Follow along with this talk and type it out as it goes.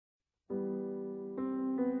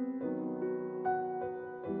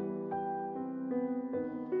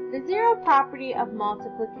The zero property of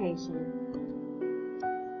multiplication.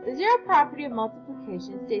 The zero property of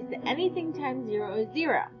multiplication states that anything times 0 is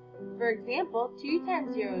 0. For example, 2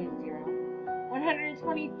 times 0 is 0,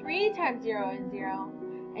 123 times 0 is 0,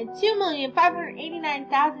 and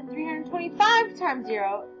 2,589,325 times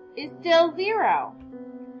 0 is still 0.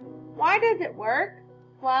 Why does it work?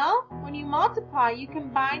 Well, when you multiply, you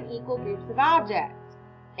combine equal groups of objects.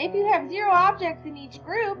 If you have 0 objects in each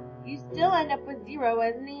group, you still end up with 0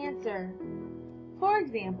 as an answer. For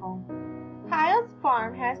example, Kyle's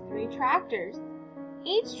farm has 3 tractors.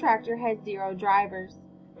 Each tractor has 0 drivers.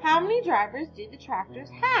 How many drivers do the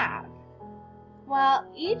tractors have? Well,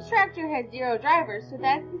 each tractor has 0 drivers, so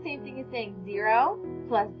that's the same thing as saying 0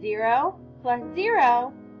 plus 0 plus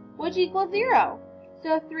 0, which equals 0.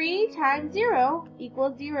 So 3 times 0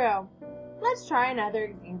 equals 0. Let's try another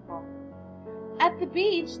example. At the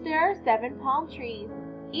beach, there are 7 palm trees.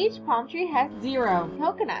 Each palm tree has 0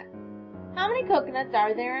 coconuts. How many coconuts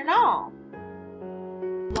are there in all?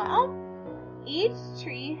 Well, each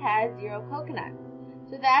tree has 0 coconuts.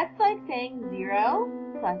 So that's like saying 0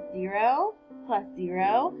 plus 0 plus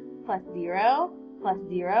 0 plus 0 plus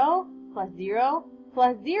 0 plus 0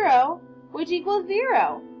 plus 0, which equals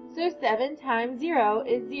 0. So 7 times 0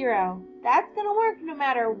 is 0. That's going to work no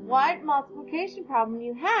matter what multiplication problem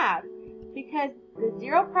you have, because the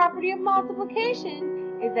zero property of multiplication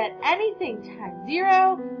is that anything times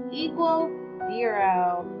 0 equals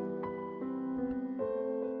 0.